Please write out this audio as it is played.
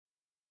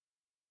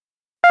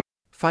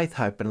Faith,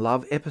 Hope and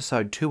Love,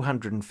 episode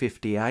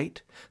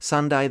 258,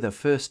 Sunday the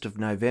 1st of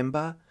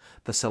November,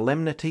 the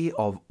Solemnity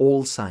of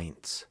All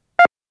Saints.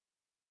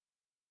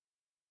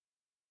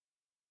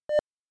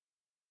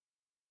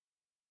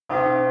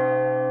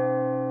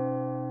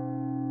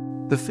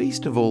 The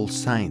Feast of All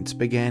Saints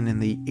began in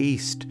the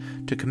East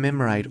to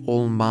commemorate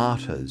all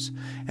martyrs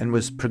and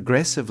was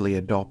progressively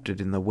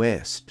adopted in the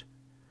West.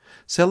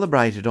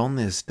 Celebrated on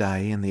this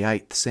day in the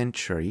 8th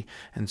century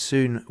and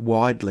soon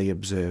widely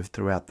observed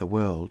throughout the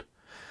world,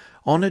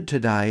 honoured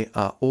today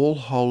are all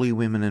holy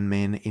women and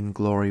men in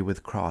glory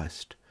with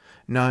Christ,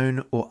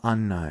 known or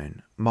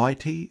unknown,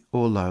 mighty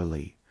or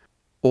lowly,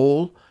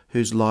 all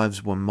whose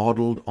lives were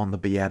modelled on the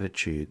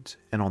Beatitudes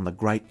and on the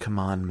great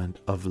commandment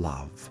of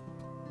love.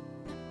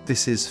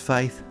 This is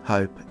Faith,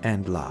 Hope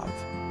and Love.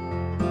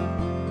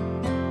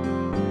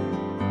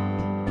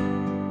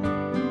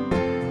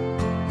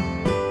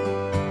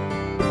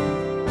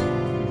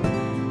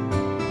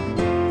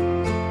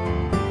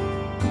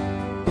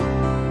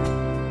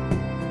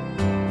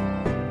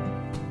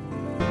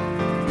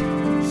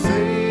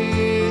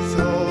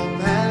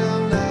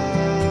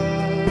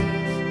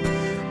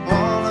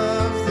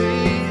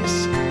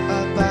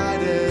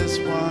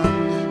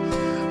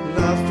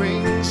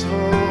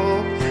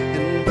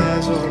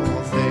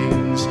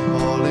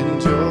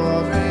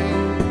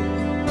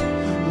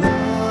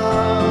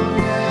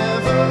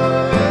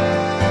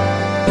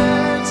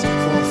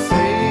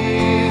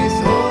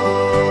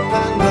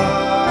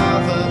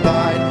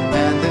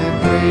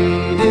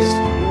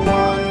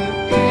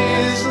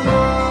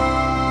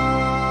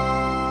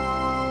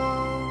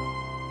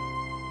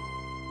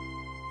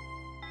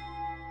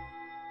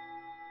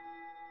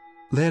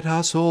 Let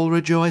us all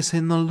rejoice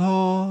in the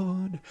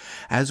Lord,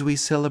 as we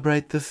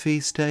celebrate the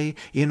feast day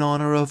in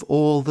honour of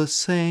all the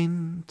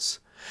saints,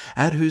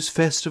 at whose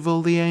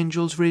festival the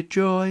angels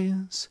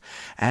rejoice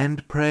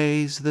and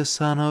praise the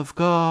Son of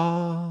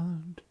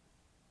God.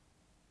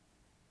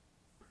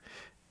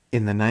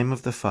 In the name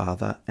of the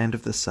Father, and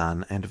of the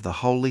Son, and of the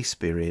Holy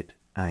Spirit.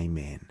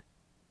 Amen.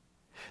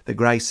 The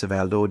grace of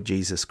our Lord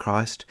Jesus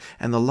Christ,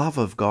 and the love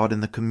of God,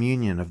 and the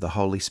communion of the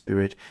Holy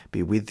Spirit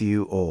be with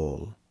you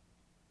all.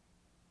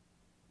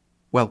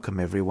 Welcome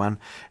everyone,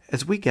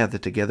 as we gather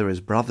together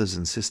as brothers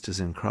and sisters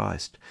in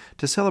Christ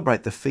to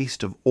celebrate the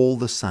feast of all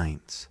the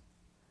saints.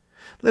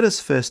 Let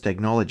us first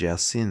acknowledge our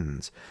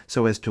sins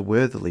so as to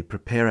worthily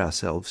prepare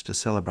ourselves to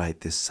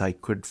celebrate this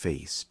sacred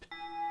feast.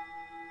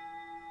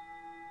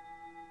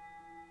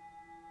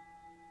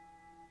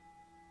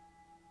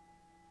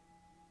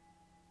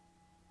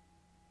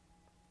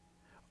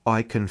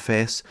 I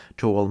confess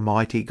to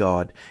Almighty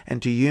God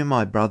and to you,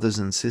 my brothers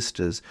and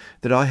sisters,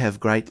 that I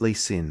have greatly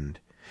sinned,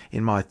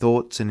 in my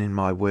thoughts and in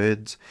my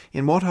words,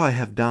 in what I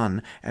have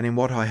done and in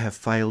what I have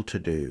failed to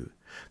do,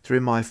 through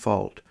my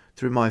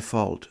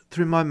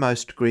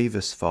most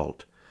grievous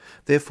fault.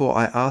 Therefore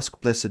I ask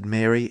Blessed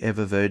Mary,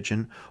 ever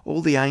Virgin,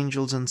 all the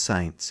angels and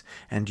saints,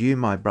 and you,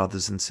 my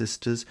brothers and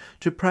sisters,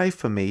 to pray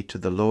for me to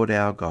the Lord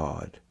our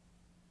God.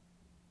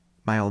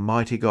 May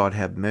Almighty God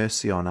have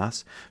mercy on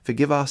us,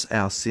 forgive us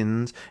our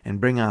sins,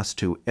 and bring us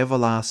to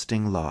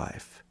everlasting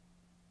life.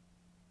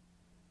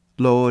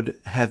 Lord,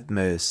 have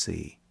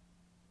mercy.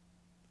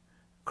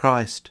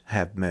 Christ,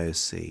 have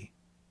mercy.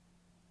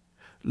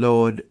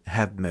 Lord,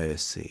 have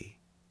mercy.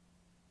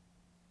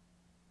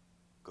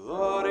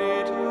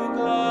 Glory to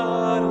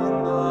God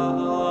in the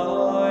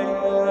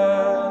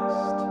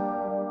highest,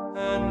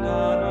 and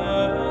on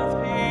earth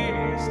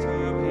peace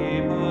to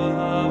people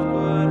of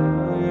good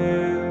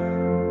will.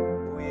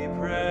 We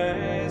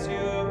praise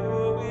you,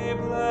 we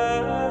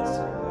bless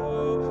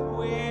you,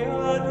 we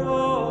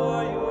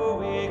adore you,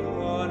 we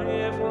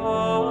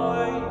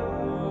glorify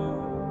you.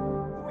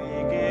 We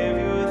give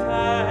you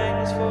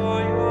thanks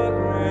for your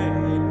great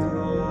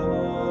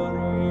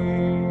glory.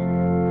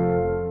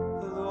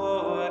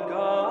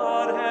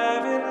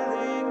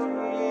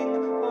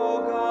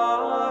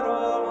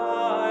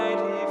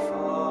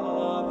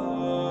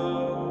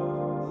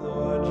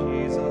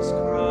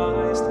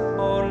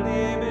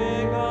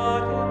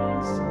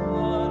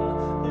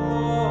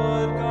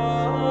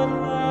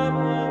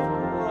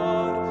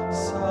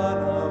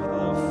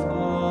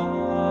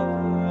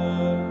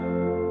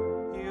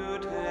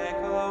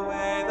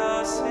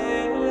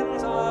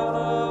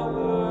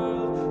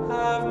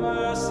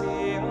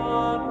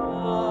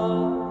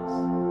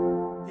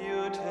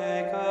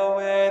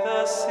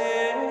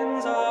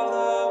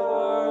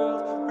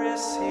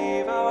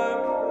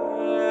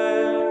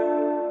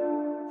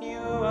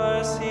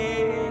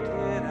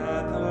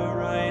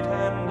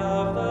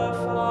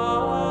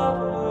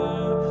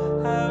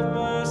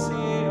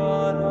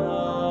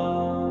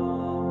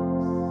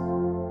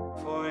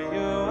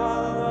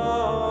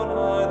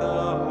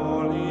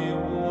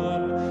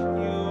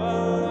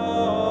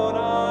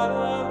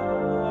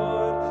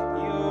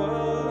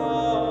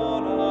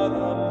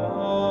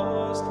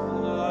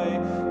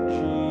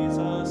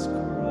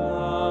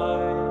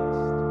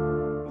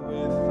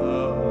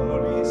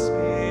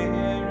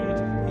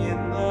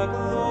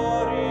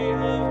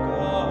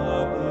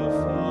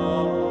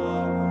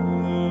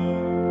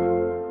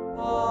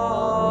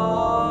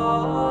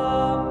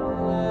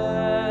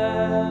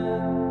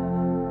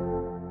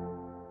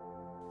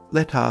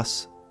 Let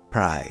us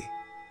pray.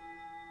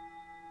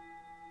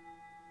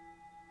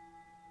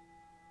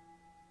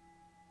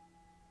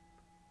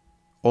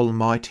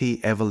 Almighty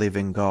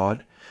ever-living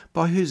God,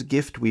 by whose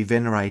gift we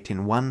venerate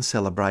in one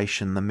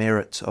celebration the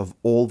merits of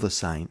all the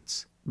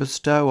saints,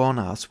 bestow on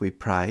us, we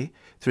pray,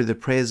 through the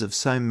prayers of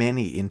so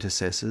many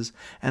intercessors,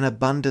 an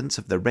abundance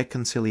of the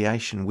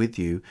reconciliation with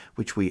you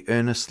which we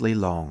earnestly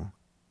long.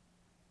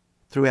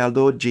 Through our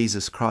Lord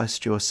Jesus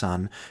Christ, your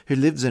Son, who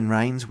lives and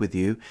reigns with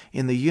you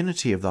in the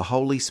unity of the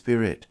Holy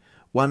Spirit,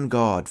 one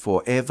God,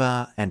 for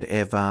ever and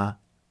ever.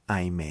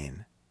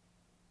 Amen.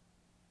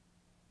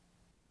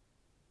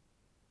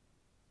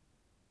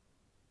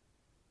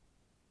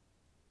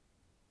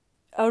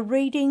 A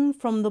reading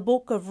from the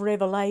book of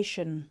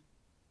Revelation.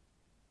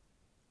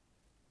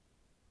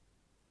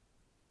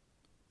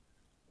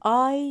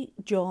 I,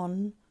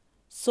 John,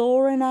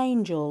 saw an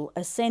angel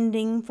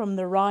ascending from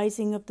the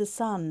rising of the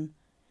sun,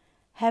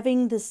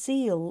 having the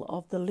seal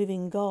of the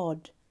living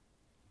God.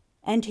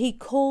 And he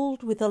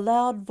called with a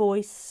loud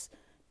voice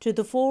to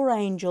the 4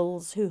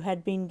 angels who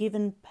had been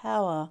given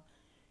power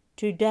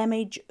to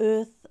damage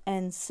earth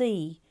and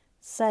sea,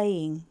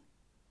 saying,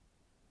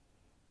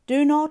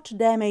 Do not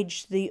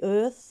damage the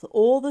earth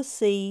or the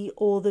sea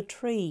or the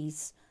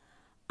trees,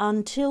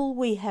 until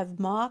we have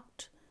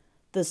marked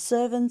the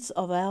servants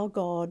of our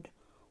God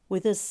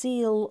with a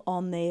seal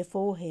on their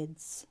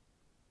foreheads.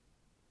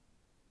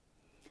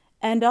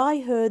 And I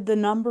heard the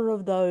number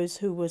of those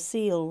who were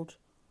sealed,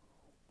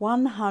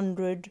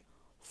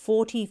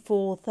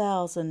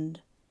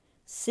 144,000,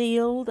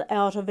 sealed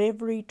out of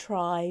every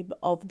tribe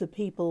of the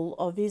people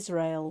of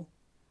Israel.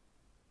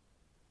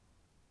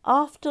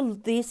 After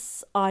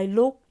this I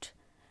looked,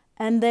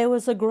 and there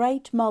was a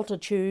great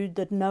multitude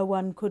that no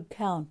one could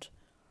count,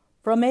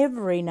 from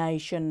every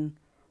nation,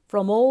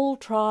 from all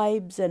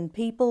tribes and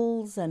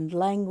peoples and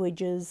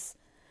languages,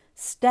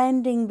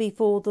 standing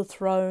before the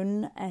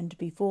throne and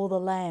before the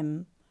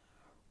Lamb,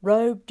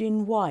 robed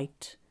in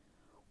white,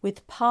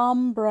 with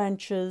palm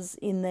branches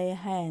in their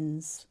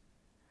hands.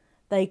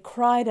 They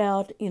cried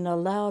out in a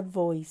loud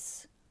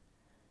voice,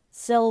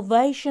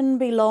 Salvation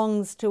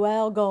belongs to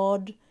our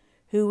God,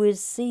 who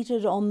is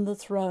seated on the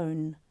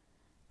throne,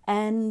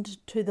 and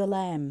to the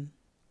Lamb.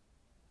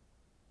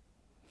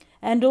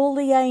 And all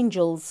the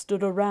angels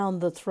stood around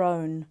the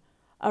throne,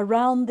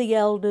 around the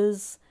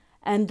elders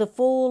and the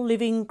 4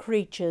 living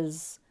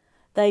creatures.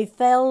 They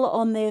fell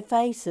on their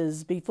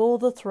faces before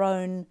the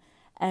throne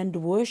and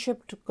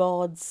worshipped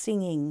God,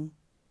 singing,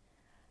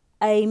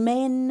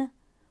 Amen,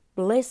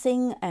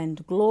 blessing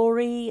and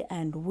glory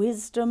and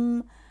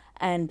wisdom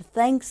and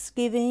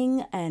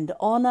thanksgiving and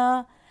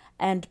honour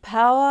and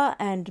power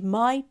and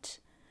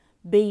might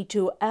be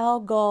to our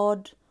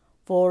God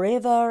for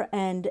ever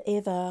and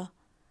ever.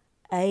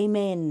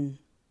 Amen.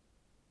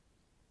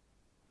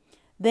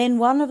 Then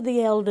one of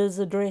the elders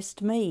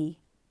addressed me,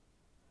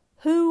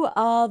 Who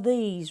are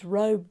these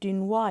robed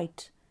in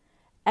white,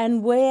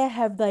 and where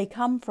have they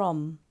come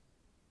from?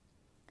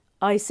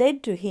 I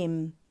said to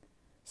him,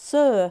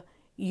 Sir,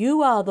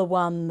 you are the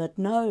one that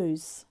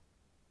knows.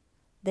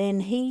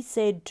 Then he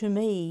said to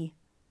me,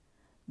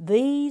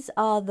 These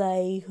are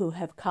they who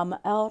have come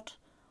out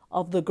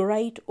of the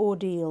great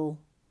ordeal.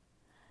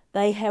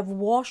 They have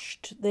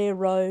washed their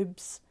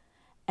robes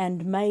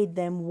and made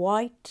them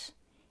white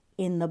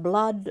in the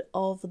blood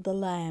of the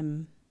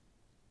Lamb.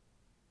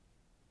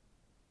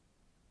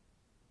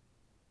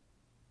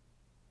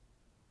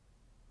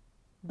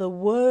 The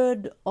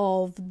word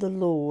of the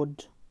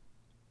Lord.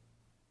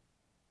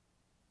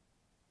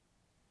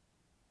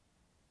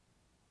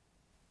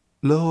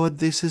 Lord,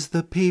 this is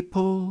the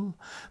people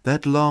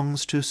that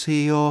longs to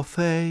see your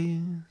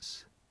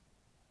face.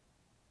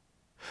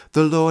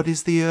 The Lord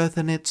is the earth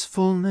and its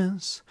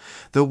fullness,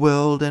 the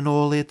world and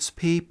all its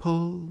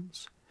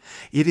peoples.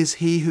 It is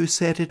he who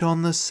set it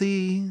on the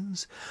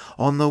seas,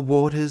 on the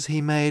waters he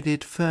made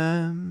it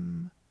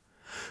firm.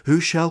 Who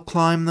shall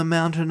climb the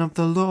mountain of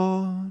the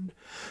Lord?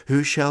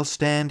 Who shall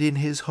stand in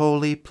his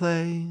holy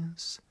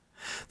place?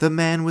 The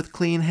man with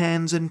clean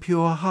hands and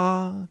pure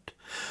heart,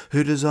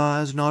 who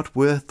desires not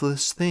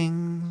worthless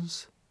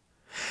things.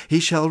 He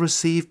shall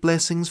receive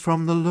blessings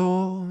from the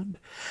Lord,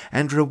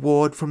 and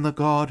reward from the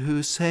God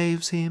who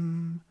saves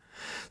him.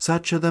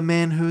 Such are the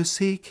men who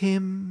seek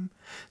him,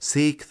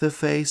 seek the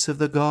face of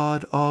the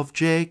God of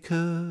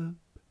Jacob.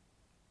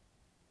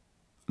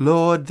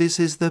 Lord, this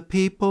is the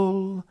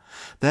people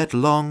that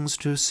longs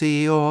to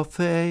see your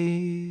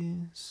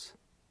face.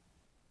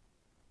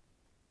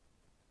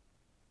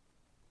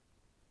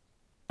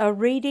 A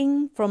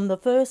reading from the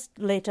first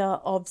letter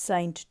of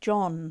St.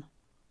 John.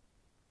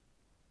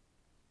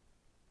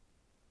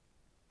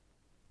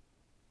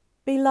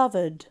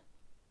 Beloved,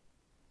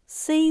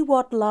 see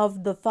what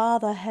love the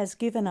Father has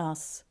given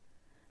us,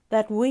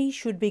 that we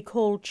should be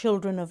called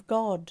children of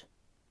God.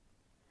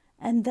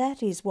 And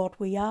that is what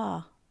we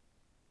are.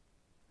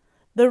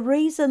 The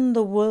reason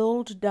the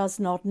world does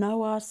not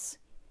know us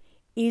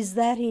is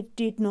that it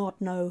did not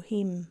know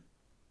him.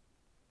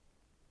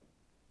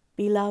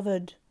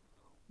 Beloved,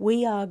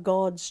 we are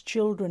God's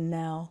children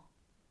now.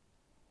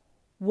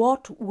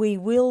 What we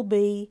will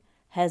be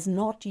has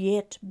not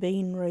yet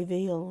been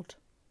revealed.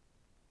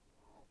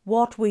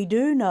 What we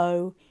do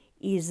know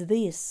is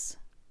this: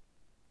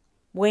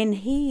 when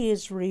he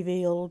is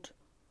revealed,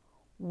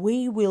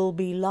 we will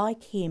be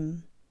like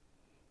him,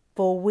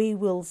 for we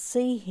will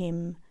see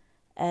him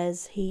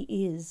as he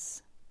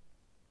is.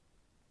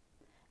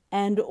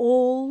 And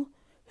all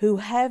who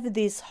have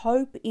this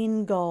hope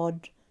in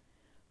God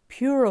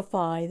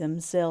purify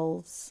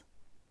themselves,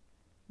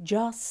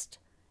 just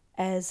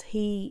as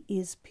he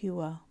is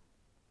pure.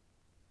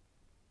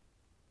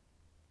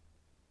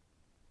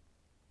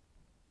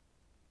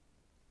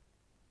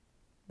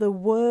 The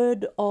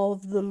word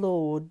of the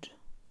Lord.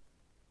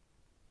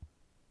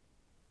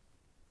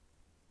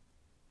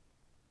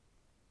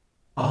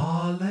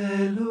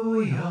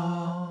 Alleluia,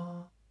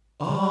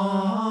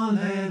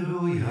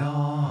 Alleluia,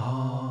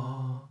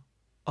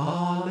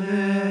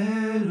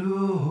 Alleluia.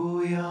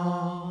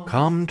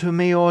 Come to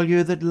me, all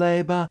you that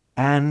labour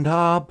and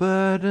are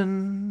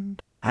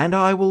burdened, and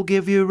I will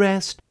give you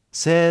rest,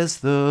 says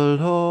the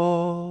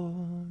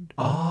Lord.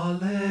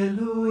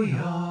 Alleluia,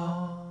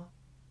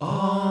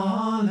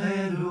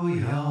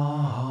 Alleluia,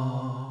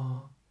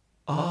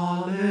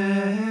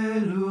 Alleluia.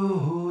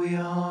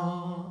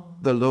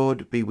 The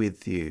Lord be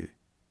with you.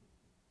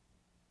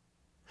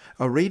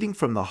 A reading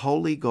from the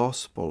Holy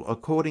Gospel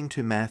according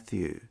to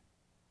Matthew.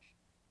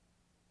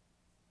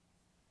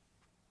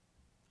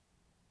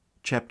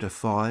 Chapter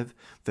 5,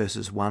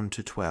 verses 1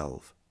 to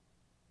 12.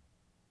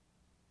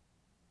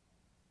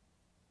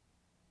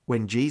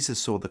 When Jesus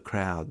saw the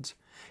crowds,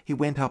 he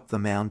went up the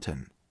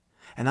mountain,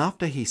 and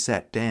after he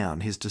sat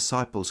down, his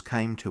disciples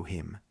came to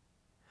him.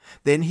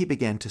 Then he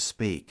began to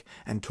speak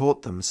and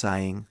taught them,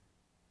 saying,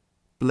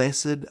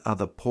 Blessed are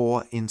the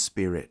poor in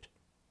spirit,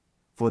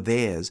 for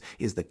theirs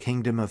is the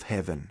kingdom of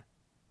heaven.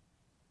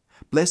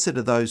 Blessed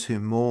are those who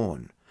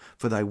mourn,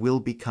 for they will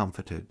be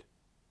comforted.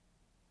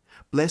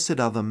 Blessed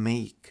are the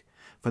meek,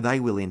 for they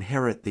will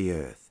inherit the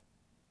earth.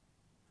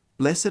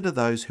 Blessed are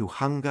those who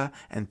hunger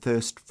and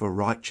thirst for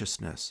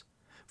righteousness,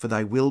 for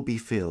they will be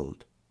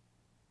filled.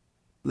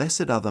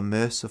 Blessed are the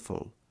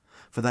merciful,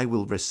 for they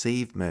will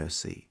receive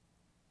mercy.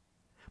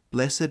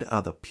 Blessed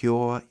are the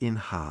pure in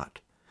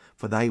heart,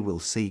 for they will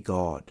see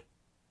God.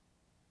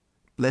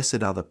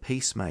 Blessed are the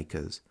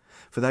peacemakers,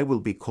 for they will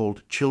be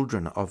called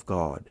children of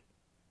God.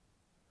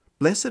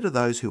 Blessed are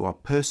those who are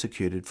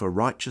persecuted for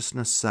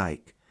righteousness'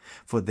 sake,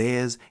 for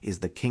theirs is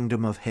the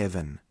kingdom of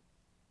heaven.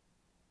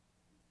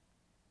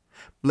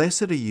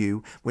 Blessed are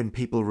you when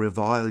people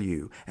revile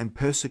you and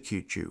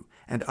persecute you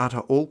and utter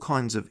all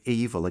kinds of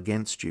evil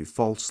against you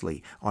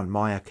falsely on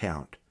my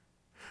account.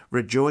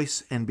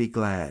 Rejoice and be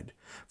glad,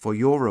 for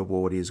your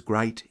reward is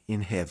great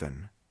in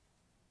heaven.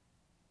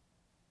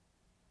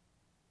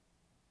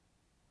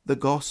 The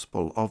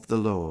Gospel of the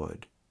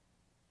Lord.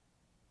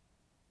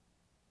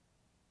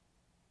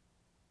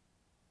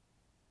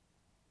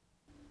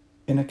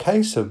 In a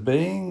case of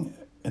being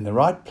in the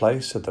right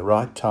place at the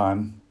right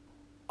time,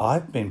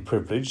 I've been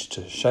privileged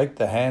to shake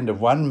the hand of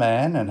one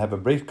man and have a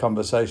brief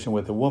conversation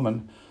with a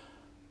woman,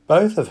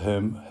 both of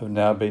whom have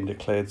now been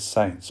declared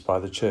saints by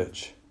the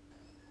Church.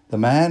 The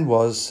man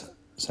was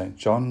St.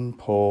 John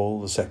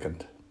Paul II,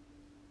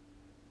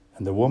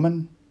 and the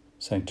woman,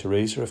 St.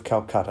 Teresa of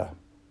Calcutta.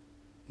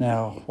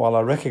 Now, while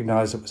I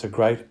recognise it was a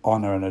great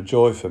honour and a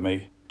joy for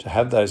me to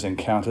have those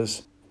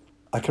encounters,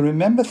 I can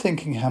remember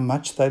thinking how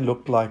much they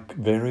looked like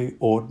very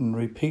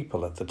ordinary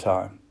people at the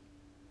time.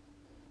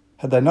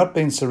 Had they not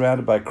been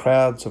surrounded by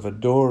crowds of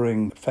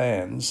adoring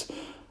fans,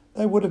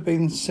 they would have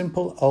been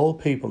simple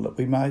old people that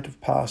we might have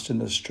passed in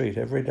the street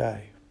every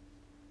day.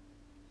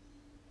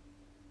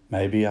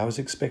 Maybe I was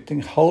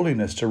expecting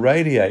holiness to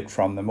radiate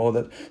from them, or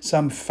that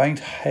some faint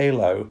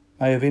halo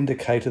may have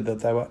indicated that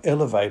they were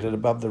elevated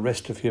above the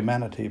rest of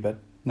humanity, but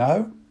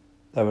no,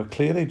 they were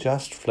clearly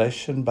just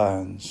flesh and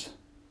bones,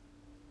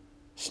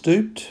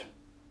 stooped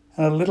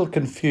and a little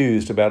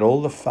confused about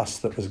all the fuss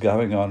that was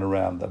going on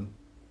around them.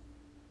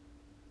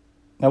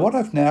 Now, what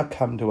I've now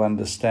come to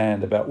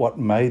understand about what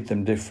made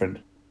them different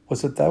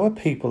was that they were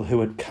people who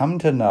had come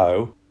to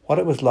know what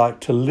it was like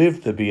to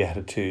live the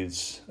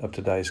Beatitudes of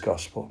today's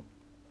Gospel.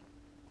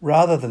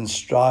 Rather than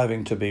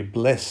striving to be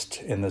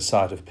blessed in the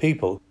sight of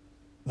people,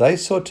 they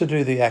sought to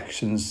do the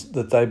actions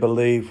that they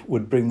believe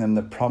would bring them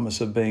the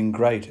promise of being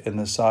great in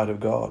the sight of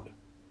God.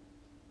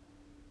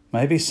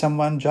 Maybe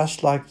someone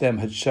just like them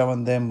had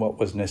shown them what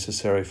was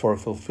necessary for a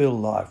fulfilled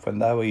life when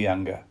they were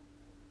younger.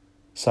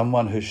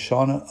 Someone who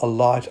shone a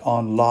light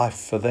on life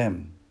for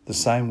them, the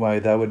same way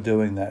they were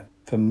doing that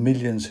for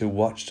millions who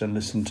watched and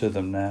listened to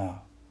them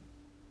now.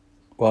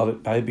 While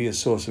it may be a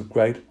source of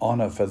great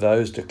honour for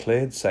those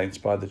declared saints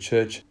by the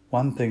Church,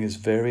 one thing is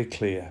very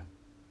clear.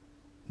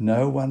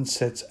 No one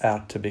sets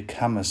out to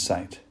become a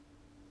saint.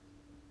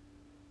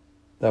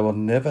 They will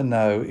never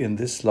know in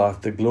this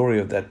life the glory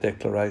of that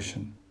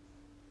declaration.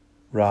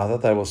 Rather,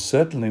 they will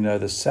certainly know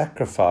the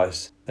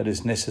sacrifice that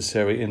is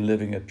necessary in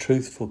living a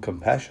truthful,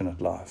 compassionate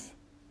life.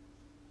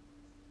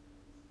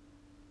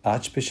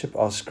 Archbishop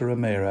Oscar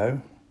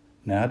Romero,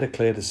 now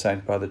declared a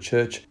saint by the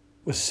Church,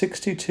 was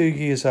 62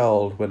 years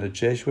old when a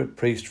Jesuit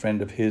priest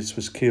friend of his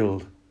was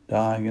killed,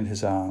 dying in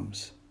his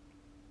arms.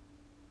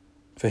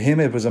 For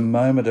him it was a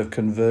moment of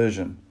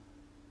conversion.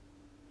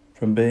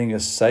 From being a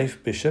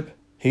safe bishop,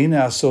 he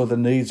now saw the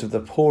needs of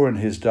the poor in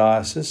his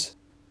diocese,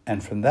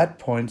 and from that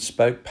point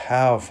spoke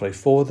powerfully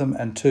for them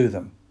and to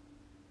them.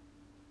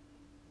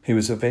 He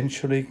was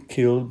eventually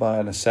killed by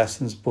an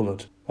assassin's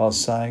bullet while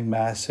saying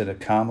Mass in a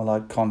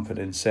Carmelite convent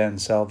in San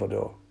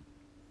Salvador.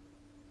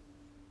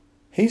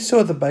 He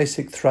saw the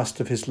basic thrust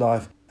of his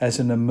life as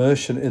an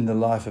immersion in the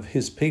life of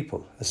his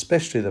people,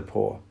 especially the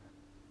poor,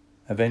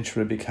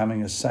 eventually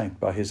becoming a saint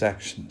by his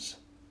actions.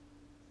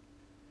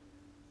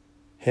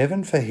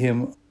 Heaven for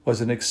him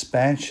was an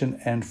expansion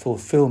and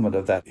fulfillment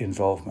of that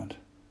involvement.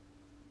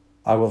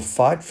 I will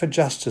fight for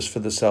justice for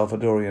the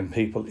Salvadorian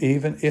people,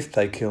 even if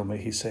they kill me,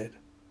 he said.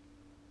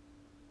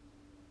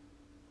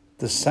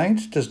 The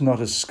saint does not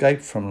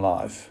escape from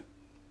life,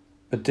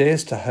 but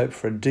dares to hope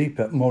for a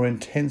deeper, more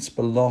intense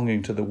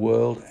belonging to the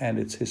world and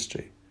its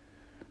history.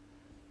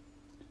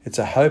 It's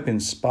a hope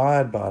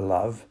inspired by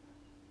love,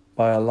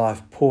 by a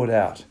life poured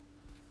out,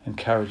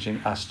 encouraging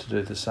us to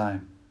do the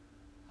same.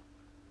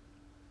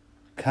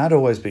 Can't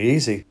always be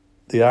easy.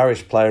 The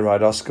Irish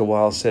playwright Oscar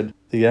Wilde said,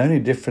 "The only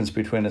difference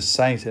between a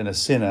saint and a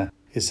sinner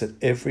is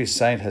that every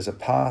saint has a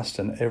past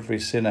and every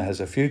sinner has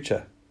a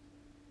future."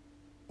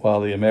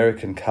 While the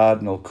American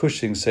Cardinal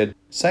Cushing said,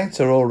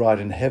 "Saints are all right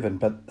in heaven,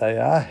 but they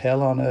are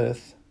hell on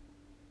earth."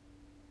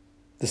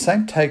 The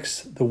saint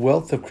takes the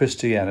wealth of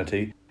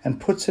Christianity and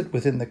puts it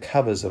within the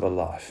covers of a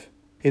life,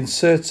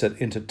 inserts it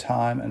into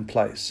time and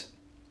place.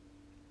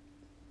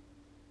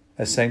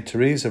 As St.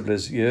 Therese of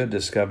Lisieux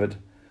discovered,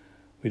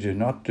 we do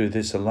not do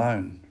this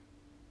alone.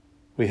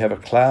 We have a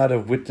cloud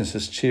of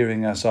witnesses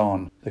cheering us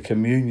on, the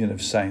communion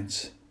of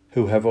saints,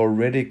 who have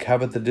already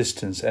covered the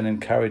distance and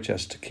encourage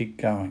us to keep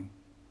going.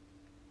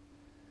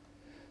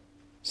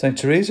 St.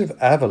 Teresa of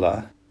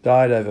Avila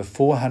died over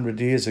 400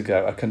 years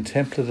ago, a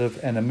contemplative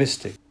and a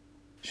mystic.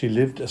 She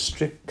lived a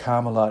strict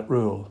Carmelite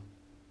rule,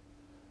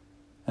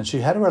 and she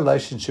had a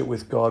relationship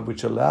with God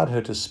which allowed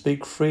her to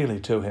speak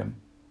freely to him.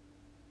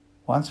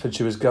 Once when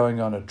she was going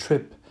on a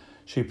trip,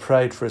 she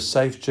prayed for a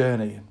safe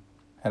journey,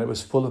 and it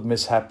was full of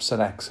mishaps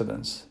and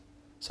accidents.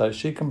 So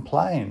she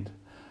complained,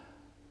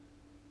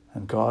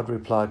 and God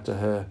replied to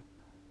her,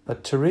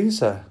 "But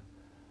Teresa,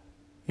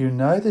 you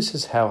know this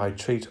is how I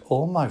treat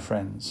all my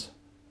friends."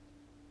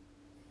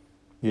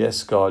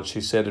 "Yes, God,"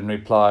 she said in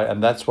reply,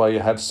 "and that's why you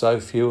have so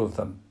few of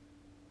them."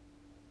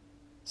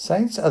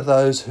 Saints are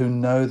those who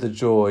know the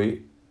joy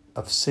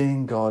of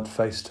seeing God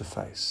face to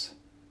face.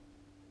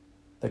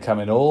 They come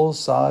in all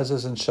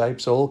sizes and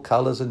shapes, all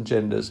colours and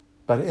genders,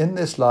 but in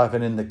this life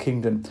and in the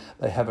kingdom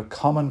they have a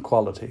common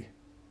quality.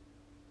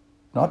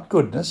 Not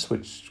goodness,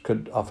 which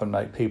could often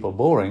make people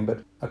boring,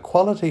 but a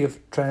quality of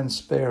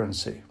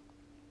transparency.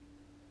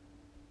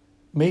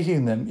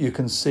 Meeting them, you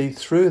can see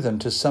through them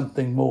to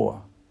something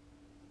more.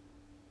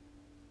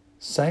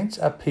 Saints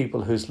are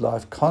people whose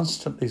life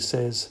constantly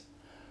says,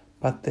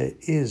 "But there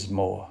is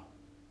more."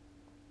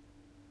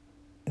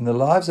 In the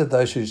lives of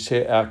those who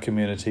share our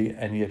community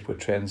and yet were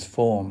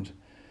transformed,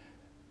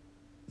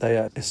 they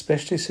are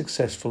especially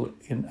successful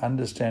in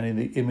understanding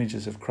the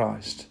images of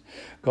Christ.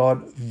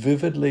 God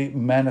vividly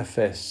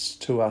manifests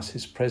to us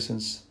his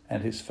presence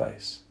and his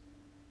face.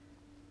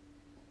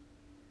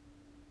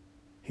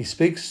 He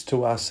speaks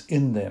to us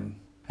in them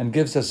and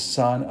gives us a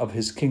sign of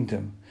his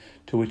kingdom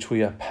to which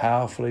we are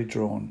powerfully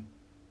drawn.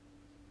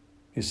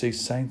 You see,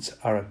 saints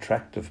are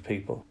attractive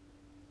people.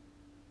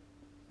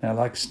 Now,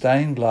 like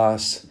stained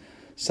glass,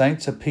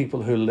 saints are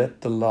people who let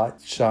the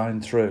light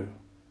shine through.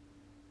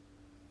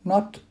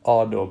 Not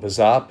odd or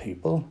bizarre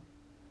people,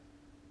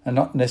 and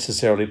not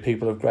necessarily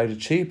people of great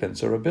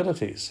achievements or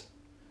abilities.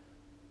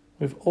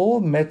 We've all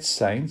met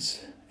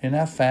saints in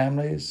our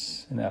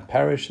families, in our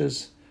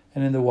parishes,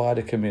 and in the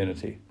wider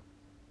community.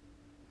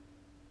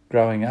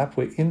 Growing up,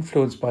 we're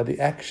influenced by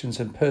the actions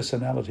and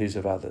personalities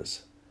of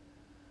others.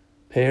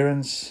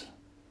 Parents,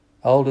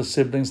 older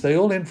siblings, they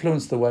all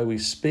influence the way we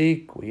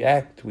speak, we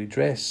act, we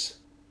dress.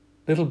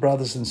 Little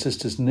brothers and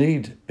sisters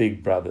need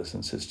big brothers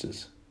and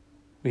sisters.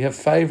 We have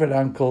favourite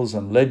uncles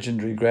and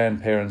legendary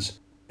grandparents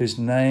whose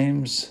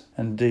names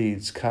and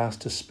deeds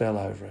cast a spell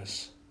over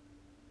us.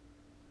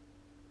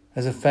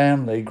 As a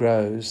family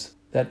grows,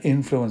 that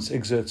influence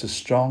exerts a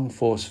strong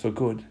force for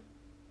good.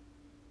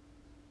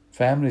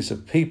 Families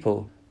of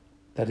people,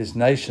 that is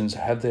nations,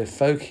 have their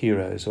folk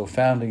heroes or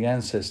founding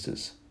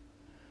ancestors.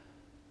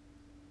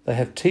 They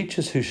have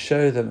teachers who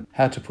show them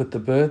how to put the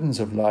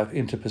burdens of life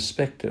into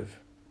perspective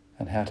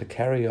and how to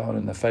carry on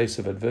in the face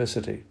of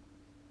adversity.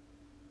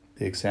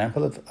 The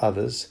example of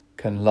others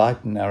can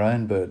lighten our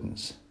own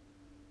burdens,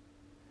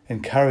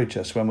 encourage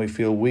us when we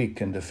feel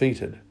weak and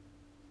defeated.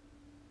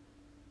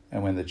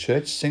 And when the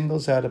Church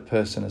singles out a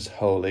person as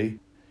holy,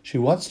 she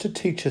wants to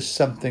teach us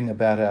something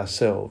about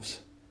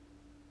ourselves.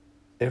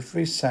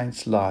 Every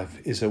saint's life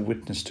is a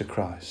witness to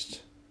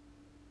Christ.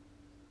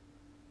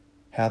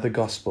 How the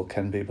gospel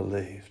can be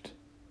believed.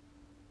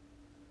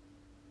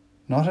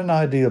 Not an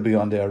ideal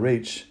beyond our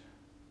reach,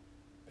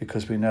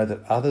 because we know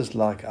that others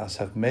like us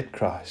have met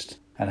Christ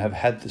and have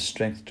had the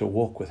strength to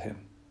walk with him.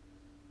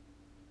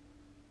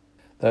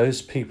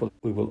 Those people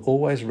we will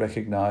always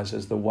recognize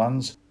as the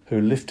ones who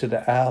lifted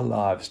our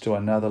lives to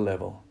another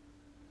level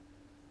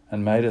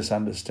and made us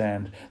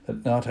understand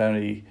that not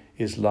only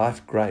is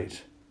life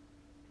great,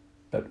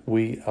 but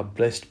we are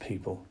blessed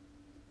people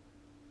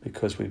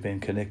because we've been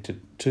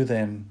connected to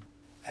them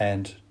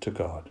and to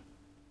God.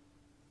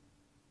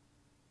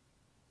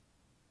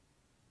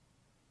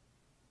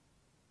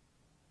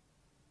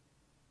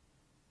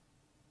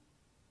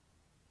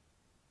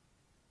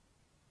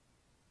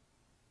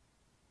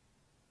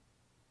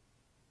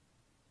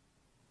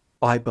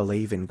 I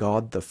believe in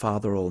God the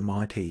Father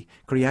Almighty,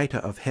 creator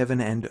of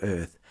heaven and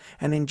earth,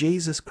 and in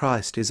Jesus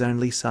Christ, his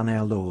only Son,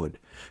 our Lord,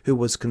 who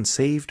was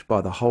conceived by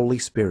the Holy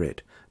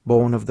Spirit,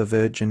 born of the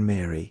Virgin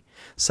Mary,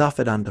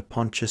 suffered under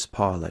Pontius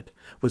Pilate,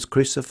 was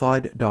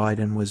crucified, died,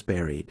 and was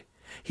buried.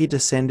 He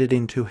descended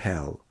into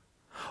hell.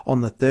 On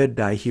the third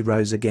day he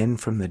rose again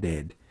from the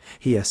dead.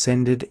 He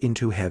ascended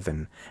into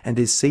heaven, and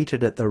is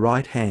seated at the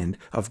right hand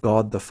of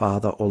God the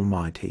Father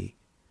Almighty.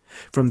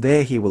 From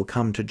there he will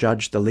come to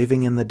judge the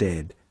living and the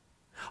dead.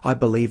 I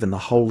believe in the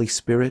Holy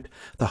Spirit,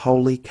 the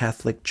Holy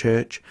Catholic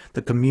Church,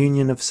 the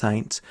communion of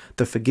saints,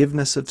 the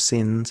forgiveness of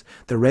sins,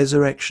 the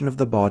resurrection of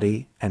the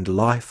body, and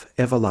life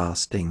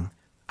everlasting.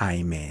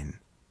 Amen.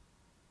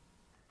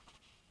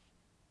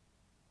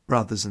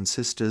 Brothers and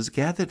sisters,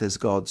 gathered as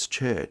God's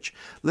church,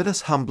 let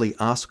us humbly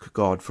ask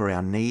God for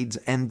our needs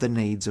and the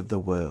needs of the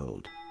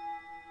world.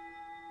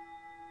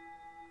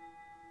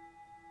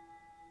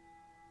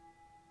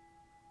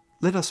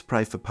 Let us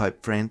pray for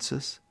Pope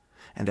Francis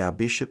and our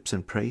bishops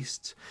and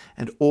priests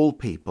and all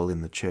people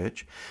in the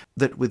church,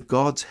 that with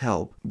God's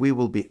help we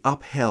will be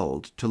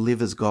upheld to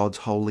live as God's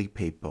holy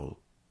people.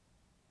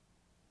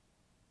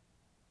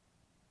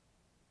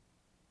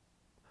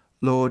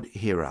 Lord,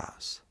 hear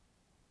us.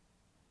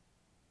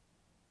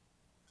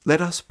 Let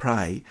us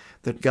pray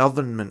that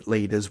government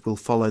leaders will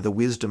follow the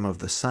wisdom of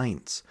the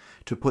saints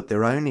to put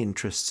their own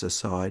interests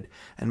aside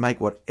and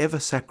make whatever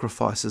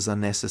sacrifices are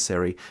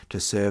necessary to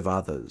serve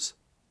others.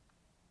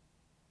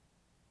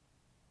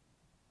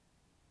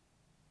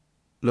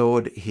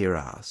 Lord, hear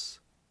us.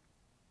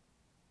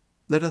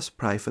 Let us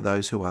pray for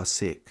those who are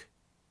sick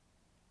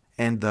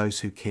and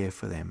those who care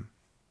for them,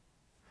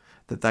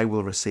 that they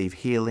will receive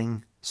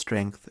healing,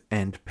 strength,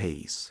 and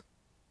peace.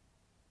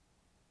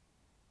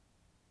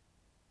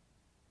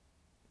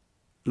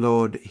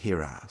 Lord,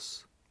 hear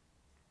us.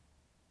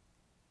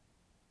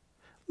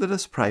 Let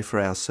us pray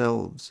for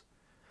ourselves,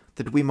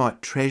 that we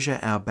might treasure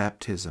our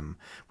baptism,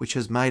 which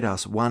has made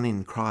us one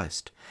in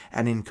Christ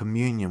and in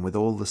communion with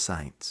all the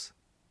saints.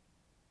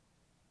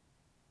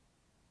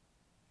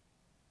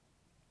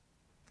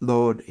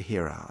 Lord,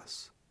 hear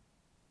us.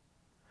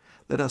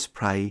 Let us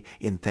pray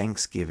in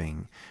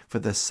thanksgiving for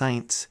the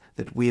saints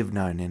that we have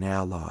known in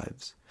our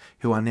lives,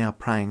 who are now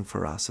praying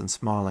for us and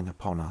smiling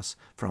upon us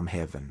from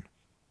heaven.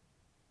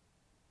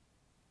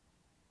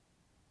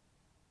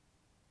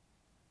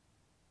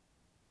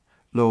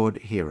 Lord,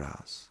 hear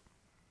us.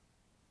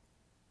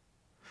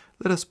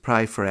 Let us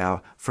pray for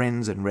our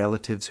friends and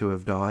relatives who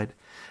have died,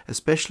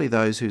 especially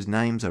those whose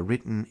names are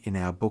written in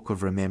our book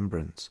of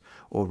remembrance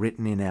or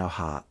written in our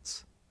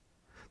hearts,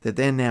 that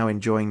they're now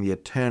enjoying the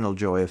eternal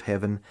joy of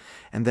heaven,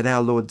 and that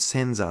our Lord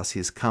sends us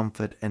his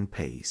comfort and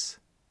peace.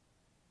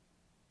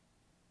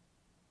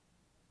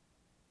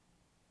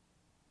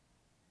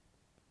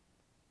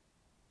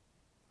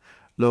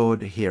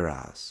 Lord, hear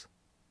us.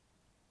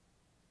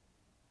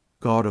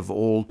 God of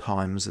all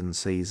times and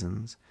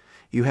seasons,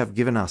 you have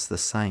given us the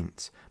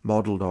saints,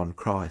 modelled on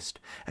Christ,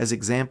 as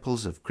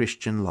examples of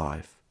Christian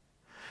life.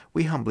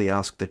 We humbly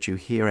ask that you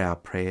hear our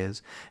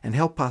prayers and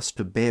help us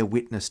to bear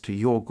witness to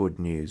your good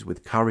news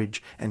with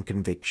courage and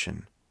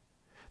conviction.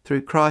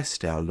 Through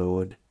Christ our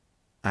Lord.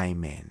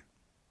 Amen.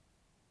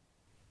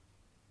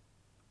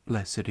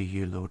 Blessed are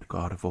you, Lord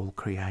God of all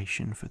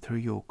creation, for through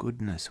your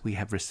goodness we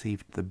have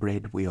received the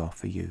bread we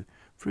offer you,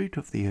 fruit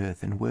of the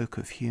earth and work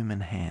of human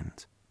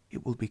hands.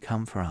 It will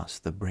become for us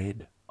the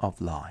bread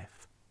of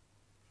life.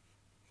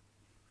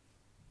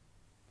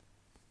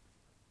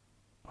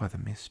 By the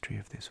mystery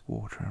of this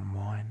water and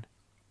wine,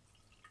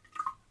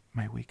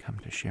 may we come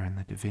to share in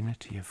the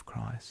divinity of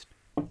Christ,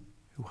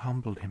 who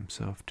humbled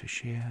himself to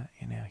share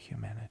in our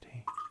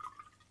humanity.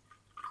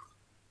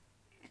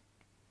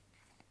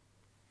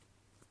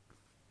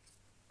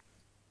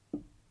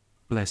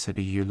 Blessed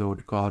are you,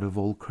 Lord God of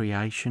all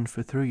creation,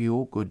 for through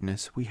your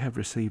goodness we have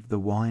received the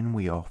wine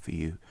we offer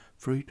you,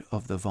 fruit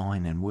of the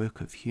vine and work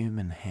of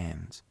human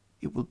hands.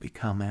 It will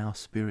become our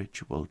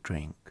spiritual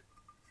drink.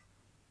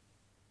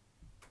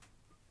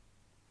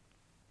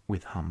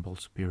 With humble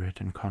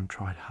spirit and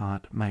contrite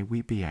heart, may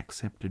we be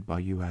accepted by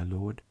you, our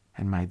Lord,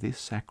 and may this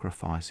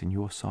sacrifice in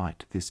your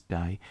sight this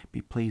day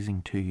be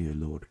pleasing to you,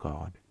 Lord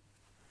God.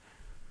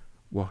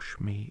 Wash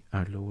me,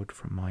 O Lord,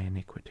 from my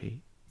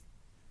iniquity.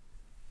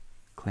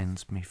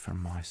 Cleanse me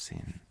from my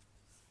sin.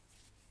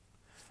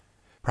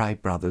 Pray,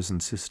 brothers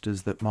and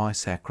sisters, that my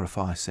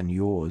sacrifice and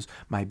yours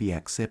may be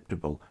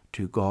acceptable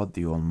to God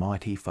the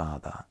Almighty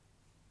Father.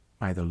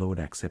 May the Lord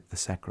accept the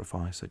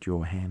sacrifice at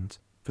your hands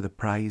for the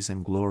praise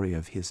and glory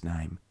of his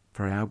name,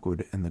 for our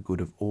good and the good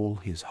of all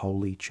his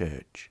holy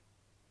church.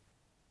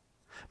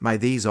 May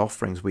these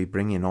offerings we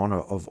bring in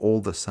honour of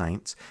all the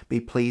saints be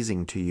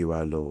pleasing to you,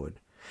 O Lord,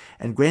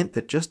 and grant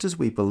that just as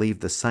we believe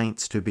the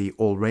saints to be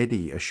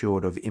already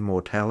assured of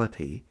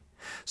immortality,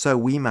 so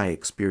we may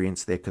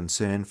experience their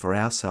concern for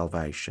our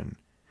salvation.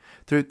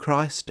 Through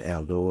Christ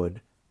our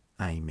Lord.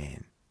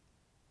 Amen.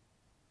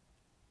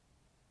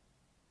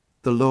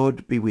 The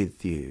Lord be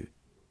with you.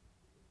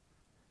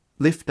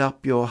 Lift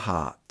up your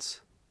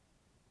hearts.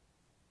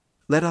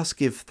 Let us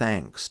give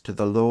thanks to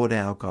the Lord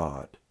our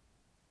God.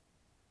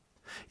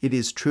 It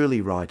is truly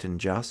right and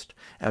just,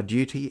 our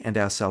duty and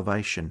our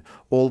salvation,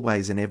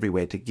 always and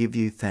everywhere to give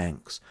you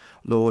thanks,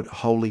 Lord,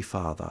 Holy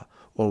Father,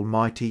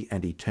 Almighty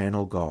and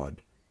eternal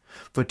God.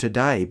 For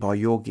today, by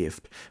your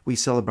gift, we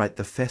celebrate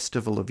the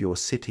festival of your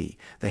city,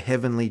 the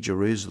heavenly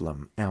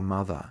Jerusalem, our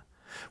mother,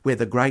 where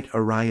the great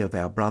array of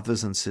our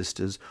brothers and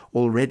sisters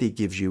already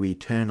gives you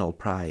eternal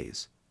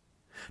praise.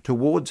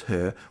 Towards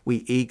her we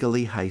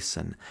eagerly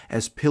hasten,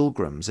 as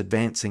pilgrims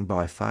advancing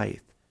by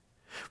faith,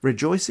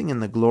 rejoicing in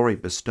the glory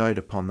bestowed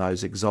upon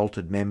those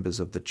exalted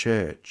members of the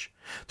Church,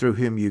 through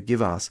whom you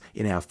give us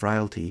in our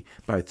frailty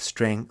both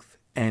strength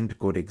and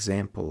good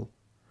example.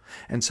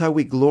 And so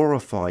we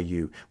glorify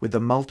you with the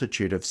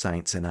multitude of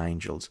saints and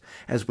angels,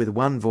 as with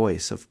one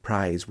voice of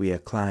praise we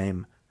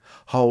acclaim,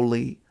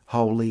 Holy,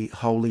 holy,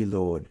 holy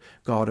Lord,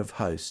 God of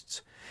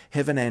hosts,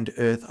 heaven and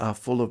earth are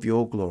full of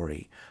your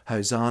glory.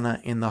 Hosanna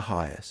in the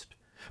highest.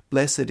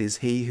 Blessed is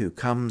he who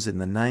comes in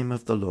the name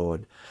of the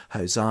Lord.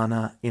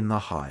 Hosanna in the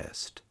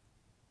highest.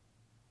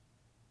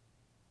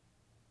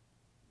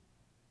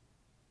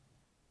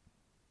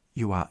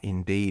 You are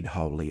indeed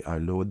holy, O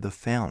Lord, the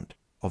fount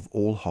of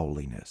all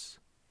holiness.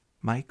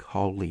 Make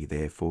holy,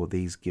 therefore,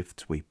 these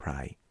gifts, we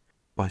pray,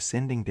 by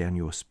sending down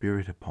your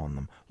Spirit upon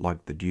them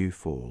like the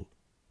dewfall,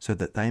 so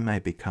that they may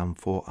become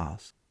for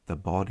us the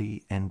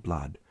body and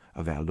blood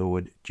of our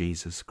Lord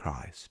Jesus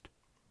Christ.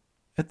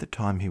 At the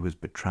time he was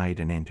betrayed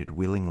and entered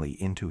willingly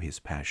into his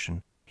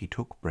passion, he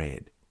took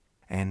bread,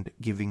 and,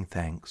 giving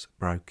thanks,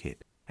 broke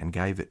it, and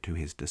gave it to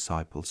his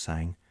disciples,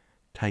 saying,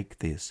 Take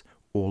this,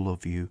 all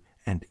of you,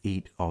 and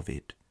eat of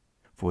it,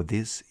 for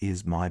this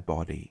is my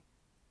body,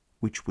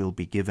 which will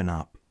be given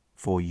up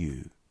for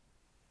you.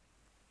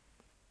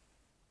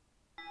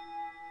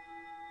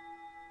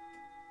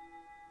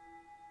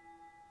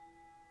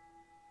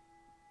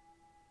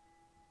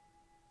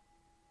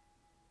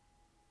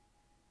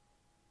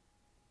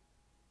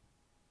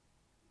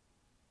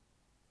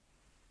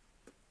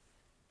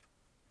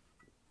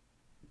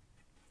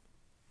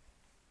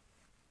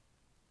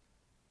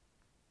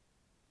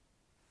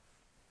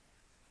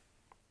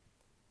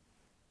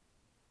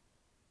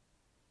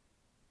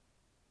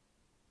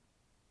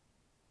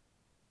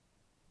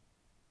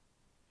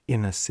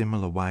 In a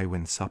similar way,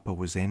 when supper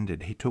was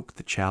ended, he took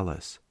the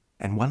chalice,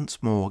 and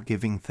once more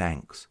giving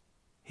thanks,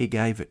 he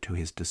gave it to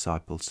his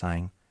disciples,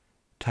 saying,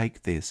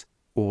 Take this,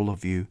 all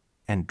of you,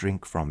 and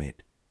drink from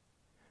it,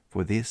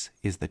 for this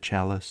is the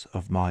chalice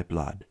of my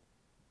blood,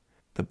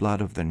 the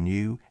blood of the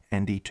new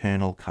and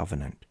eternal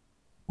covenant,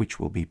 which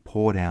will be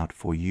poured out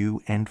for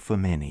you and for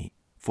many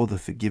for the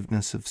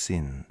forgiveness of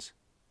sins.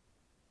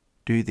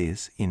 Do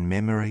this in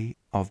memory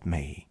of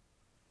me.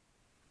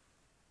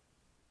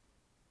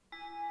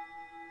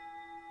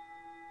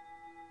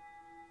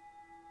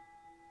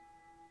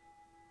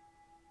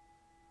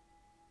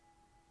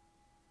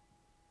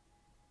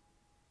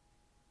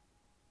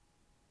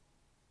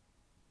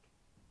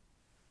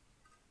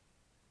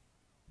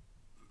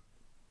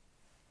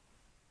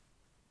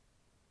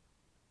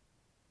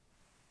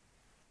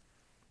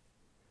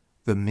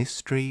 The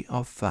mystery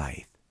of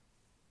faith.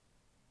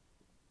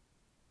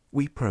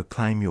 We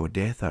proclaim your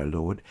death, O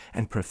Lord,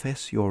 and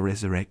profess your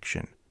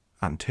resurrection,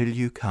 until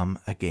you come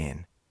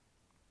again.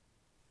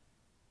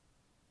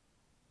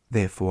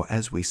 Therefore,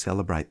 as we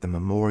celebrate the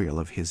memorial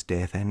of his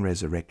death and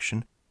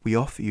resurrection, we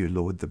offer you,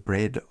 Lord, the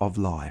bread of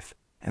life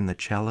and the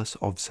chalice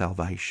of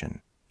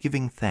salvation,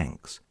 giving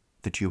thanks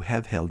that you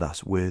have held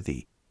us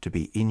worthy to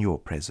be in your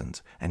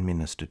presence and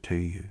minister to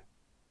you.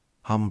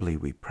 Humbly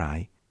we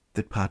pray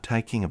that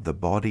partaking of the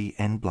body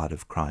and blood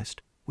of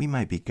Christ, we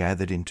may be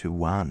gathered into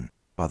one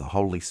by the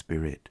Holy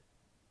Spirit.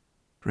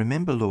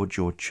 Remember, Lord,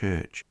 your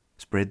church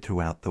spread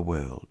throughout the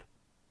world,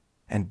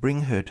 and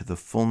bring her to the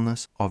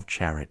fullness of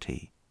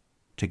charity,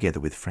 together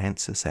with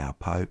Francis our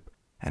Pope,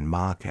 and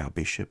Mark our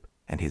Bishop,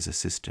 and his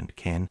assistant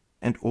Ken,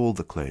 and all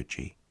the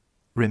clergy.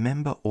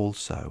 Remember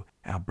also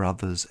our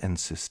brothers and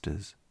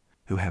sisters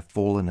who have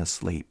fallen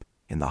asleep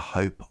in the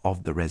hope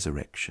of the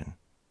resurrection,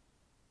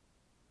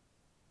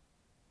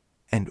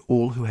 and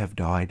all who have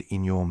died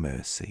in your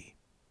mercy.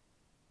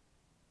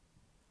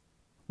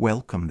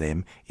 Welcome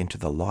them into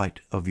the light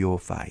of your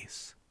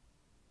face.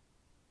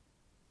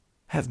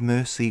 Have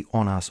mercy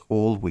on us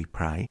all, we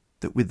pray,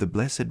 that with the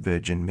Blessed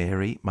Virgin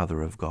Mary,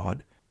 Mother of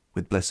God,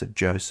 with blessed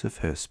Joseph,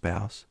 her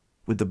spouse,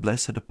 with the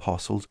blessed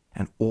apostles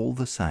and all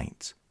the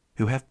saints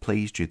who have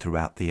pleased you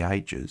throughout the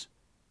ages,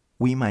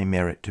 we may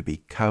merit to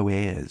be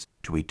co-heirs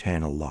to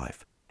eternal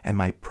life, and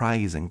may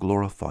praise and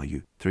glorify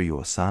you through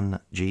your Son,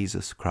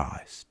 Jesus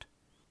Christ.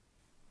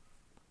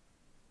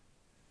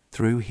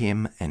 Through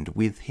him and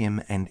with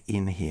him and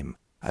in him,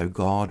 O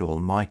God,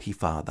 Almighty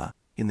Father,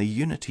 in the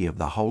unity of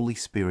the Holy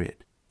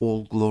Spirit,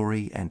 all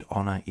glory and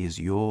honour is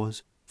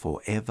yours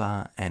for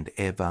ever and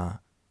ever.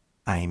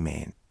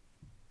 Amen.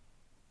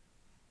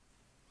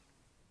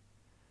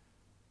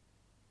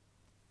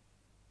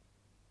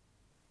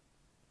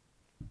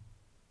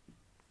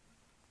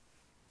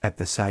 At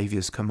the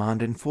Saviour's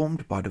command,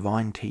 informed by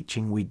divine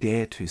teaching, we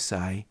dare to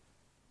say,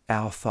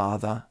 Our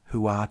Father,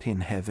 who art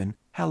in heaven,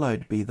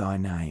 hallowed be thy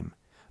name.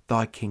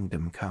 Thy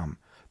kingdom come,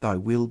 thy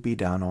will be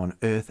done on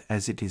earth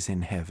as it is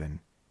in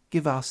heaven.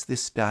 Give us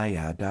this day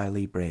our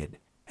daily bread,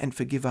 and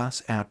forgive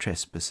us our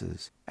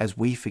trespasses, as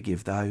we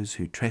forgive those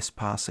who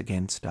trespass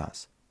against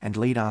us. And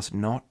lead us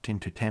not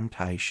into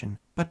temptation,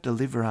 but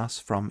deliver us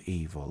from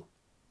evil.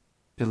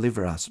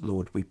 Deliver us,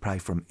 Lord, we pray,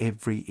 from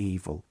every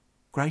evil.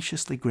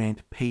 Graciously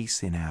grant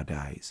peace in our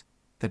days,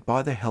 that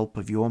by the help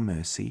of your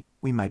mercy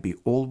we may be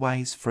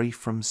always free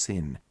from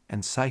sin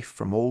and safe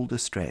from all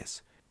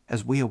distress,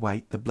 as we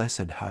await the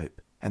blessed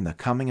hope and the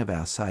coming of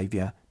our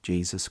Saviour,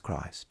 Jesus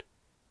Christ.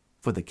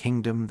 For the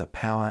kingdom, the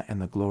power, and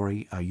the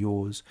glory are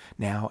yours,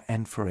 now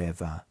and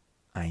forever.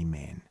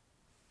 Amen.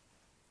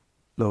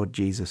 Lord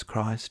Jesus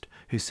Christ,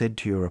 who said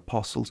to your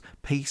apostles,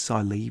 Peace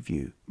I leave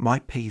you, my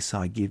peace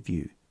I give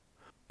you,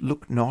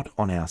 look not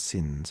on our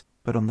sins,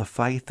 but on the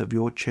faith of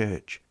your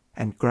church,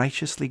 and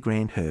graciously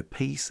grant her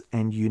peace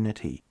and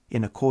unity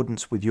in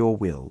accordance with your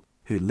will,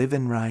 who live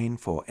and reign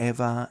for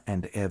ever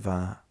and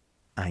ever.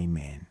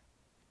 Amen.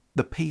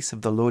 The peace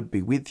of the Lord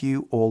be with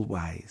you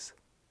always.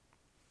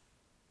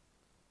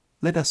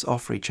 Let us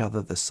offer each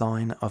other the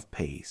sign of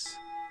peace.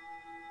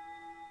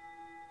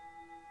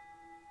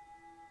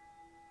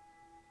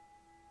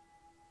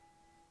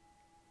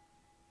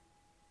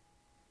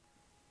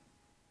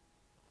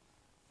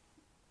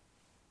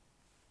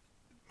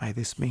 May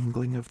this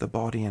mingling of the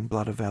body and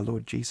blood of our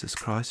Lord Jesus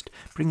Christ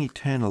bring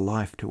eternal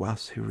life to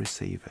us who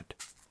receive it.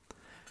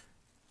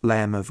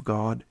 Lamb of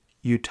God,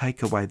 you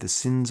take away the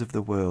sins of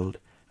the world,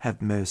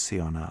 have mercy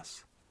on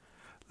us.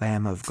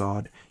 Lamb of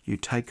God, you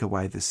take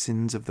away the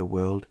sins of the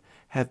world,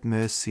 have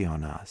mercy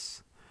on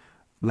us.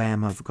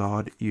 Lamb of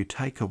God, you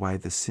take away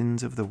the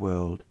sins of the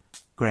world,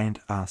 grant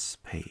us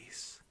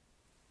peace.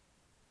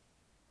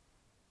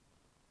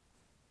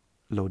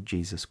 Lord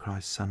Jesus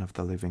Christ, Son of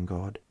the living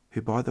God,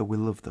 who by the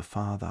will of the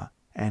Father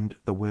and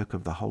the work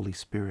of the Holy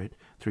Spirit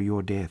through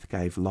your death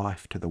gave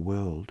life to the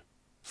world,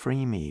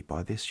 free me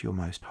by this your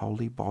most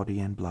holy body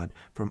and blood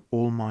from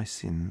all my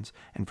sins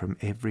and from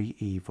every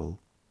evil.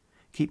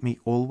 Keep me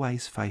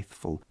always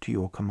faithful to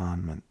your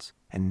commandments,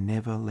 and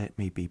never let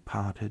me be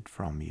parted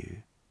from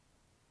you.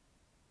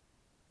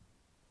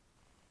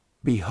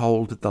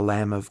 Behold the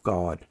Lamb of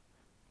God.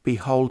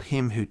 Behold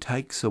him who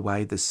takes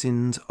away the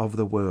sins of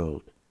the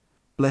world.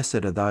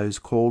 Blessed are those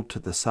called to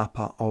the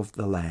supper of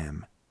the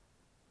Lamb.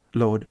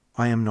 Lord,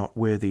 I am not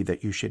worthy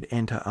that you should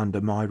enter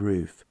under my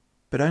roof,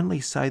 but only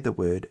say the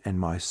word, and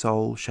my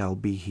soul shall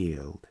be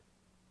healed.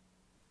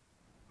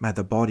 May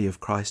the body of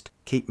Christ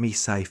keep me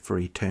safe for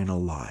eternal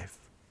life.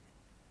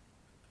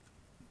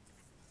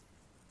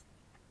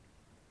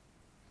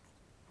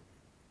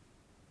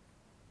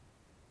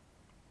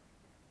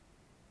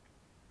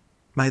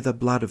 May the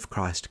blood of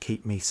Christ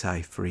keep me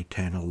safe for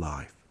eternal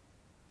life.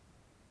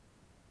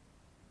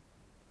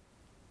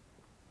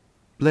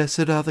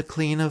 Blessed are the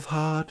clean of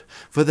heart,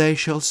 for they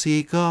shall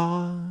see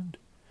God.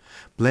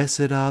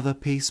 Blessed are the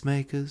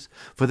peacemakers,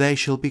 for they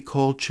shall be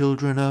called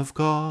children of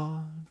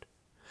God.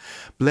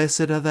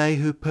 Blessed are they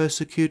who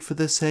persecute for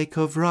the sake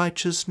of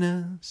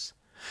righteousness,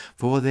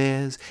 for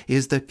theirs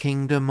is the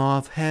kingdom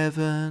of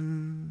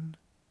heaven.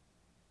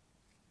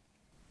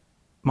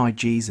 My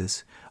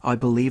Jesus, I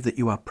believe that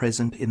you are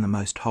present in the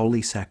most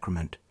holy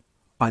sacrament.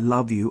 I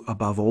love you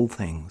above all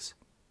things,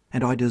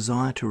 and I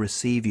desire to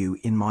receive you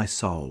in my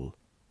soul.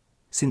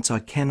 Since I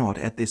cannot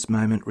at this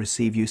moment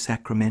receive you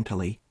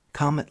sacramentally,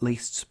 come at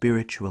least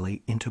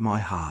spiritually into my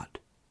heart.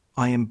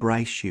 I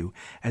embrace you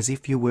as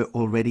if you were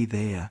already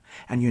there,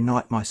 and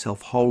unite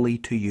myself wholly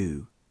to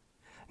you.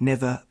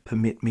 Never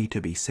permit me to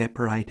be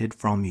separated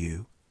from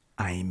you.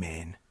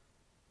 Amen.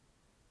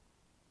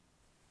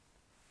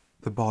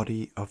 The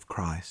body of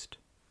Christ.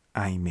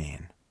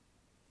 Amen.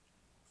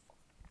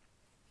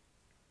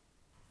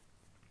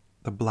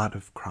 The blood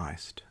of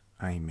Christ.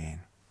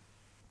 Amen.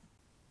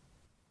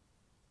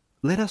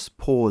 Let us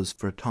pause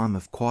for a time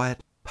of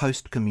quiet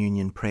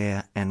post-communion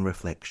prayer and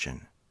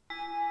reflection.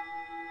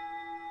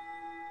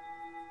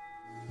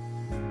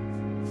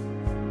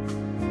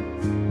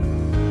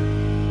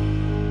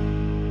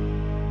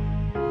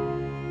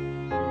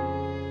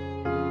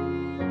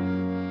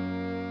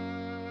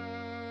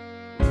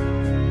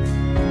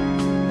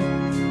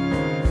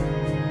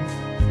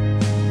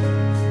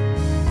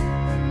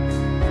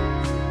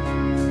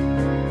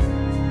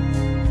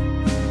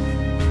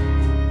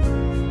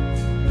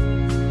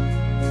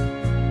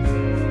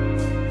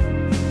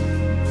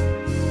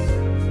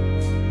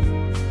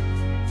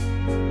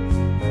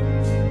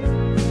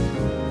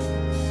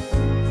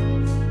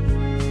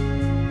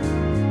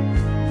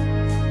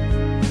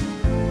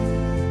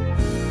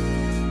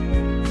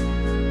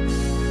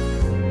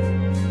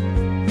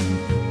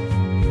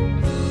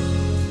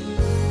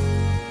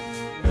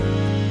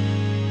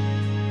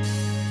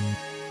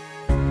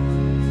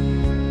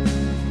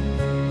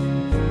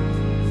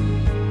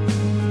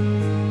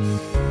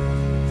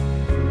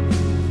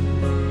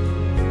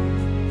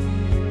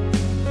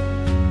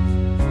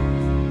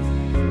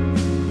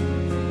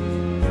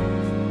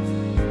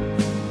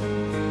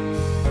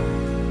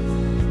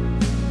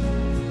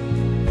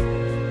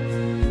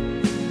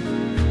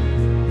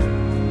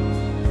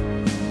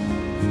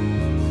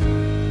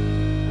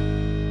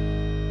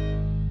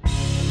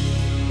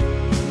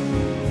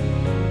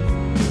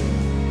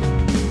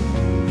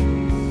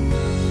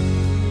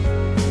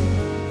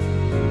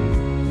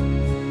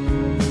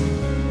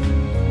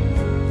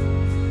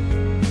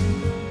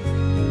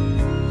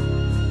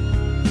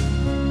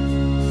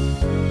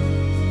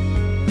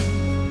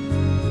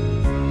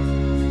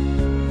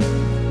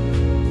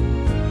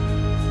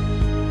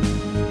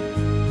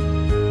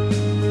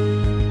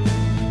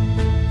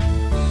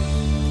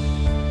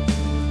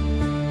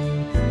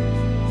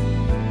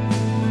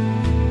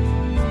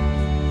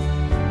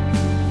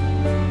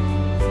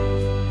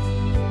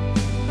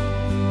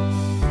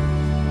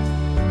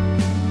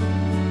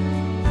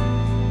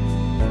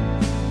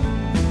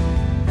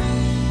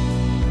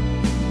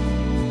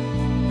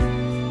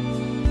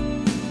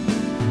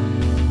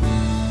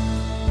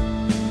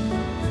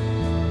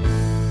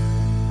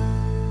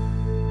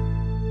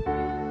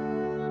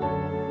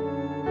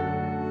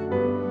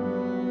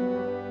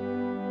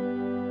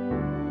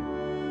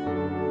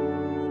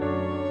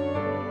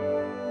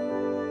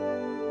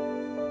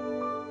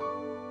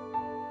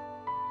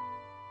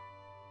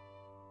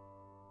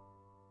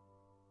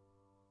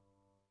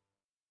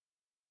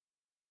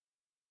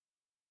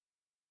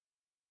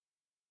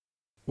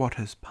 What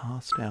has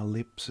passed our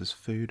lips as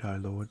food, O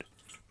Lord,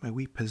 may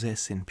we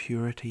possess in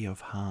purity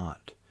of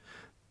heart,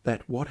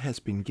 that what has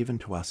been given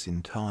to us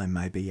in time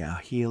may be our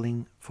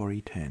healing for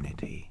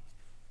eternity.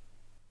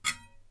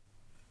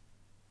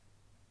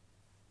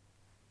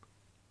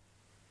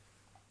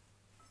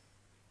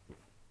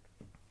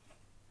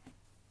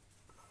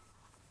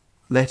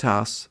 Let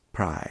us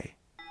pray.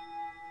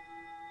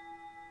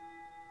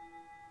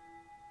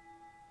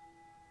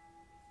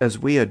 As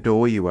we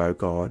adore you, O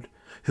God,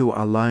 who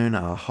alone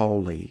are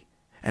holy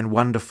and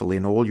wonderful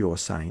in all your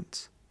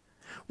saints,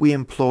 we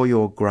implore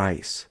your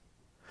grace,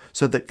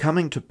 so that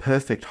coming to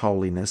perfect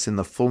holiness in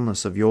the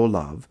fullness of your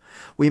love,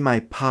 we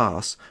may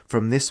pass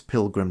from this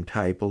pilgrim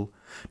table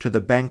to the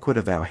banquet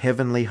of our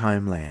heavenly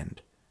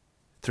homeland.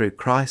 Through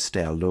Christ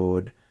our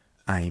Lord.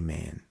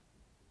 Amen.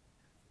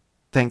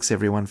 Thanks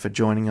everyone for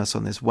joining us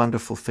on this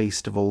wonderful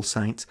Feast of All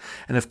Saints,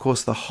 and of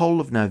course the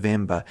whole of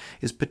November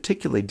is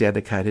particularly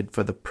dedicated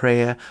for the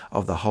prayer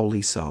of the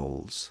holy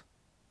souls.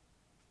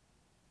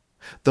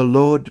 The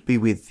Lord be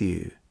with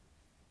you.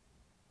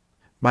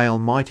 May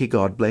Almighty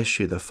God bless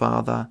you, the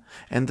Father,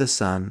 and the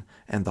Son,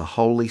 and the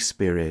Holy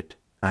Spirit.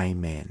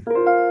 Amen.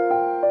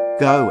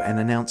 Go and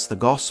announce the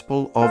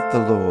gospel of the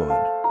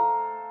Lord.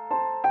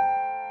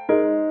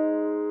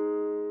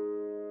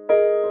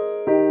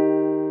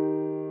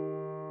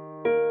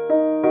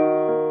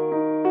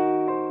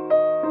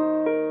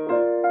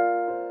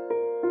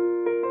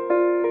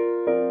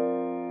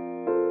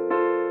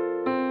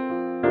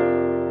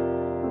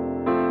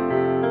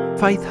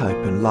 Faith,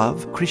 Hope and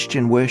Love,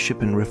 Christian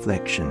Worship and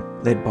Reflection,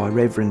 led by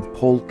Reverend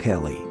Paul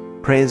Kelly.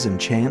 Prayers and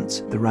Chants,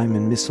 the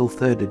Roman Missal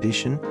 3rd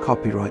edition,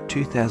 copyright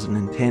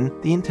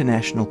 2010, the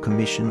International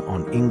Commission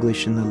on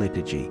English in the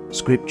Liturgy.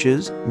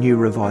 Scriptures, New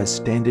Revised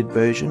Standard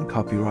Version,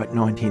 copyright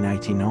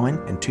 1989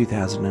 and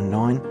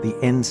 2009, the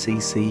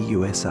NCC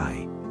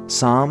USA.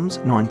 Psalms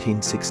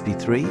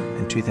 1963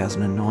 and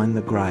 2009,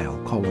 The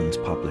Grail, Collins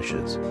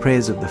Publishers.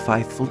 Prayers of the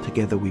Faithful,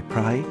 Together We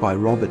Pray, by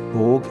Robert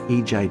Borg,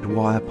 E.J.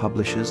 Dwyer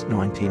Publishers,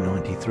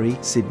 1993,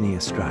 Sydney,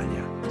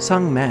 Australia.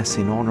 Sung Mass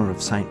in honour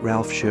of St.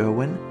 Ralph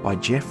Sherwin by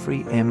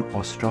Jeffrey M.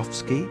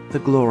 Ostrowski, The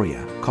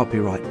Gloria,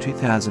 copyright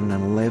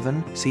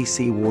 2011,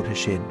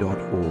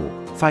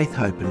 ccwatershed.org. Faith,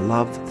 Hope and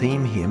Love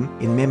theme hymn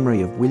in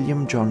memory of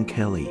William John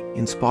Kelly,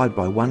 inspired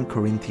by 1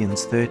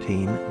 Corinthians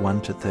 13,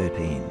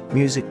 1-13.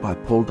 Music by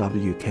Paul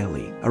W.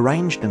 Kelly,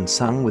 arranged and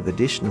sung with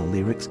additional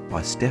lyrics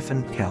by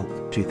Stephen Kelk,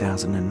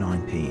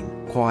 2019.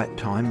 Quiet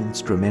Time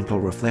instrumental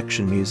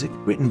reflection music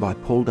written by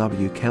Paul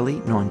W.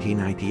 Kelly,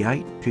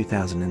 1988,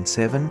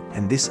 2007,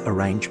 and this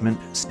arrangement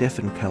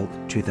Stephen Kelk,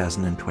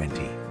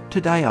 2020.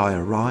 Today I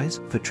Arise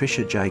for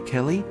Tricia J.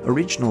 Kelly,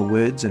 original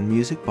words and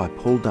music by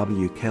Paul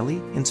W.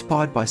 Kelly,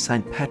 inspired by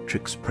St.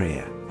 Patrick's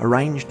Prayer,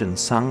 arranged and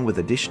sung with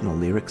additional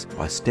lyrics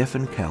by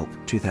Stephen Kelk,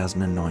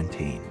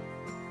 2019.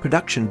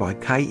 Production by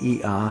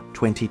KER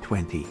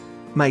 2020.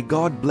 May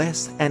God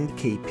bless and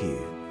keep you.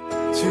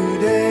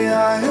 Today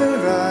I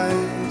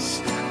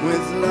arise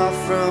with love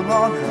from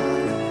on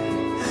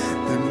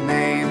high, the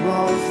name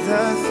of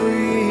the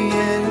Three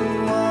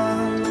in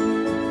One.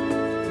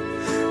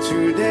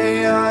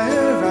 Today I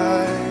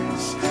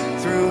arise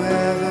through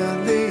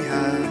heavenly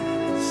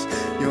eyes,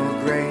 your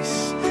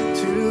grace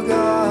to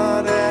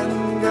God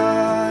and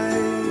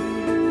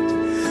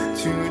guide.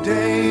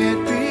 Today it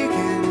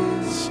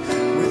begins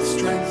with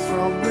strength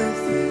from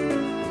within.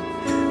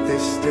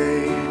 This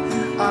day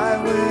I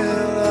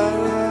will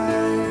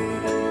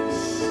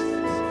arise.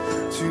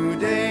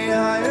 Today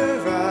I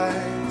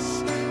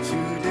arise.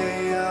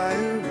 Today I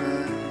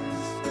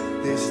arise.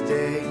 This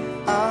day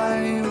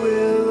I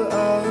will